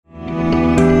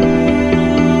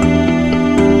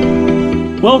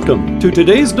Welcome to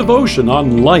today's devotion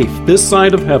on life this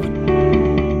side of heaven.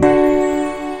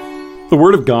 The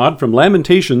Word of God from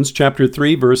Lamentations chapter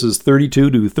 3 verses 32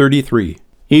 to 33.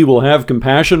 He will have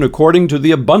compassion according to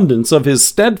the abundance of his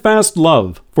steadfast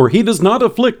love, for he does not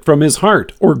afflict from his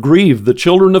heart or grieve the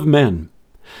children of men.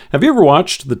 Have you ever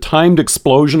watched the timed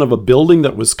explosion of a building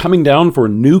that was coming down for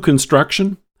new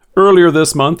construction? Earlier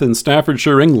this month in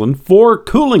Staffordshire, England, 4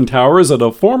 cooling towers at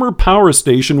a former power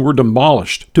station were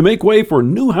demolished to make way for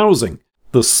new housing.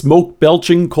 The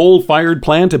smoke-belching coal-fired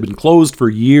plant had been closed for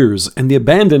years, and the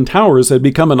abandoned towers had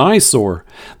become an eyesore.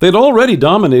 They had already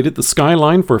dominated the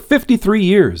skyline for 53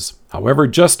 years. However,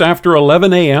 just after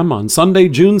 11 a.m. on Sunday,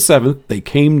 June 7th, they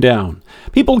came down.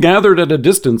 People gathered at a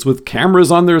distance with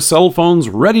cameras on their cell phones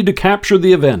ready to capture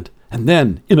the event. And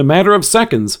then, in a matter of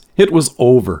seconds, it was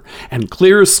over, and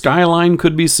clear skyline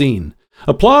could be seen.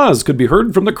 Applause could be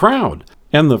heard from the crowd.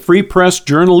 And the Free Press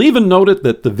Journal even noted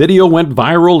that the video went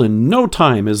viral in no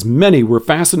time, as many were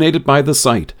fascinated by the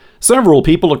sight. Several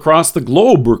people across the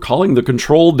globe were calling the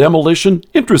controlled demolition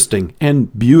interesting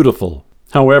and beautiful.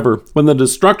 However, when the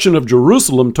destruction of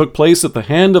Jerusalem took place at the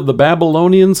hand of the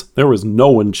Babylonians, there was no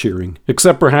one cheering,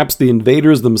 except perhaps the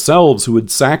invaders themselves who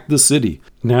had sacked the city.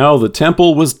 Now the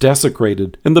temple was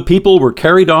desecrated, and the people were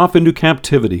carried off into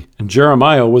captivity, and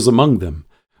Jeremiah was among them.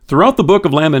 Throughout the book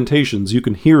of Lamentations, you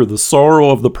can hear the sorrow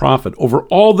of the prophet over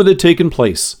all that had taken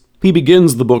place. He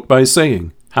begins the book by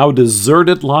saying, "How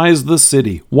deserted lies the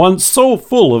city, once so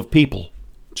full of people."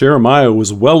 Jeremiah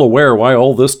was well aware why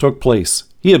all this took place.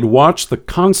 He had watched the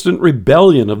constant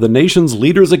rebellion of the nation's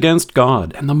leaders against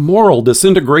God and the moral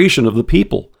disintegration of the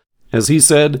people. As he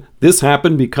said, this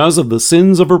happened because of the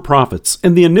sins of her prophets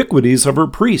and the iniquities of her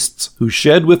priests, who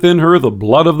shed within her the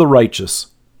blood of the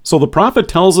righteous. So the prophet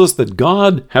tells us that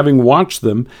God, having watched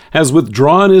them, has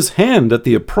withdrawn his hand at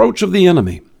the approach of the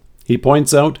enemy. He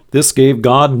points out this gave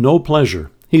God no pleasure.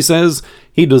 He says,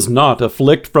 he does not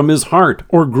afflict from his heart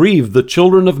or grieve the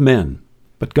children of men.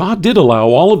 But God did allow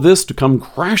all of this to come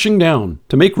crashing down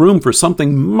to make room for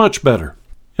something much better.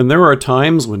 And there are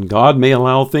times when God may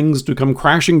allow things to come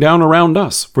crashing down around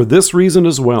us for this reason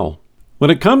as well. When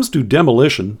it comes to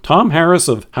demolition, Tom Harris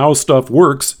of How Stuff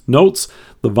Works notes,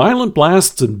 the violent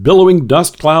blasts and billowing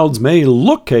dust clouds may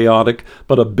look chaotic,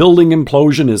 but a building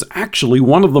implosion is actually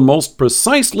one of the most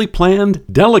precisely planned,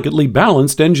 delicately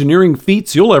balanced engineering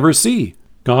feats you'll ever see.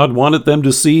 God wanted them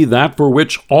to see that for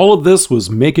which all of this was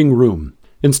making room.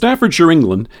 In Staffordshire,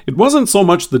 England, it wasn't so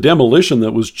much the demolition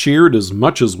that was cheered as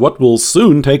much as what will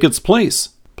soon take its place.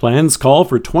 Plans call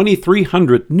for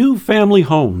 2,300 new family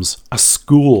homes, a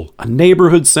school, a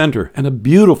neighborhood center, and a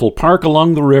beautiful park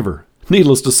along the river.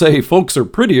 Needless to say, folks are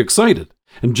pretty excited.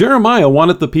 And Jeremiah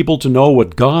wanted the people to know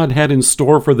what God had in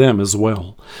store for them as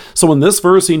well. So in this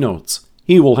verse he notes,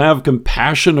 he will have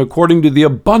compassion according to the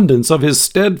abundance of his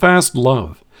steadfast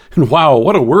love. And wow,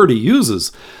 what a word he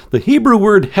uses. The Hebrew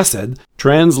word hesed,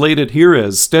 translated here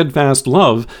as steadfast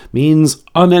love, means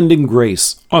unending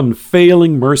grace,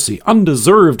 unfailing mercy,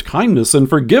 undeserved kindness and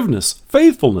forgiveness,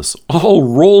 faithfulness, all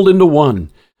rolled into one.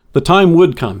 The time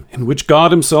would come in which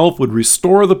God himself would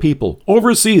restore the people,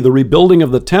 oversee the rebuilding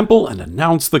of the temple, and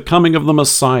announce the coming of the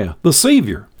Messiah, the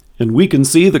Savior. And we can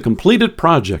see the completed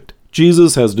project.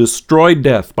 Jesus has destroyed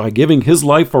death by giving his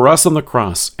life for us on the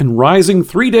cross, and rising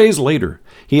 3 days later,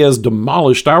 he has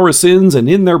demolished our sins and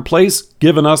in their place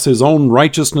given us his own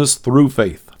righteousness through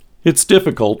faith. It's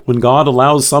difficult when God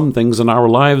allows some things in our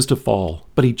lives to fall,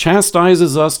 but he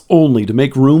chastises us only to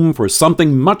make room for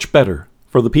something much better.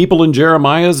 For the people in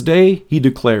Jeremiah's day, he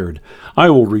declared, I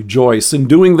will rejoice in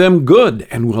doing them good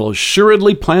and will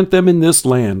assuredly plant them in this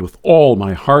land with all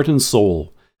my heart and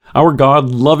soul. Our God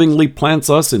lovingly plants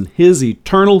us in his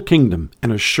eternal kingdom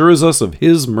and assures us of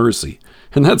his mercy.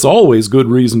 And that's always good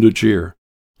reason to cheer.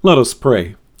 Let us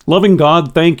pray. Loving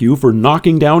God, thank you for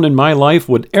knocking down in my life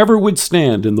whatever would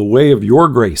stand in the way of your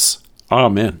grace.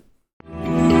 Amen.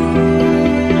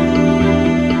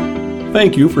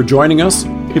 Thank you for joining us.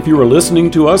 If you are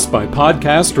listening to us by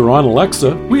podcast or on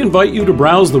Alexa, we invite you to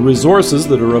browse the resources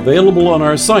that are available on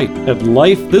our site at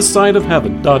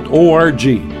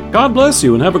lifethissideofheaven.org. God bless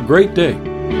you and have a great day.